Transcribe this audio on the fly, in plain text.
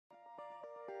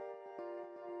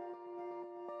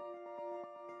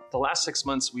The last 6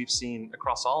 months, we've seen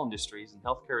across all industries, and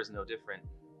healthcare is no different,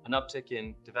 an uptick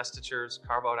in divestitures,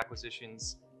 carve-out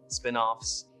acquisitions,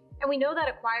 spinoffs. And we know that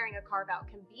acquiring a carve-out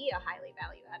can be a highly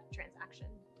value-added transaction.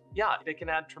 Yeah, they can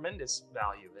add tremendous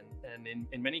value, and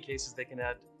in many cases, they can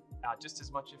add just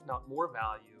as much, if not more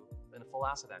value than a full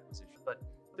asset acquisition, but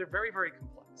they're very, very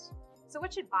complex. So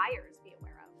what should buyers be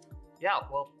aware of? Yeah,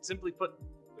 well, simply put,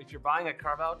 if you're buying a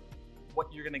carve-out, what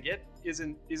you're going to get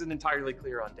isn't entirely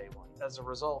clear on day one. As a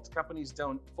result, companies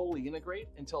don't fully integrate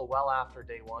until well after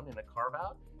day one in a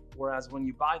carve-out, whereas when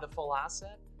you buy the full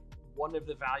asset, one of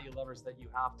the value levers that you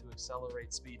have to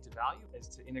accelerate speed to value is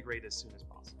to integrate as soon as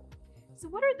possible. So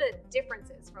what are the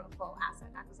differences from a full asset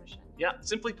acquisition? Yeah,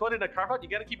 simply put, in a carve-out, you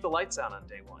got to keep the lights on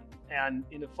day one. And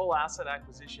in a full asset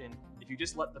acquisition, if you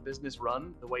just let the business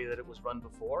run the way that it was run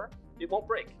before, it won't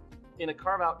break. In a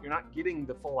carve-out, you're not getting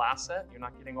the full asset, you're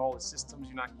not getting all the systems,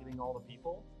 you're not getting all the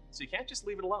people, so you can't just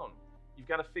leave it alone. You've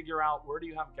got to figure out, where do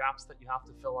you have gaps that you have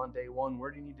to fill on day one,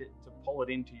 where do you need to pull it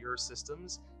into your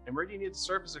systems, and where do you need a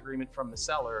service agreement from the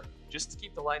seller just to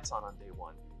keep the lights on day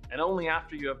one. And only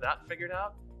after you have that figured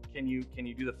out can you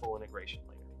do the full integration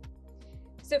later.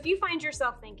 So if you find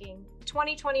yourself thinking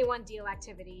 2021 deal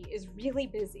activity is really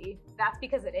busy, that's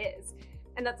because it is,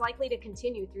 and that's likely to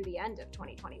continue through the end of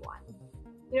 2021.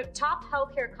 Top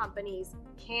healthcare companies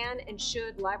can and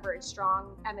should leverage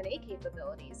strong M&A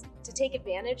capabilities to take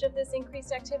advantage of this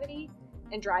increased activity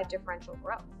and drive differential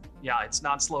growth. Yeah, it's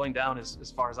not slowing down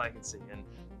as far as I can see. And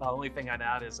the only thing I'd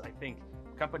add is, I think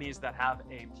companies that have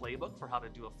a playbook for how to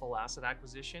do a full asset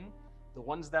acquisition, the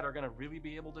ones that are going to really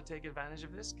be able to take advantage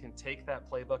of this can take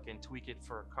that playbook and tweak it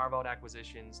for carve-out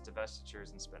acquisitions,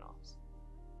 divestitures, and spinoffs.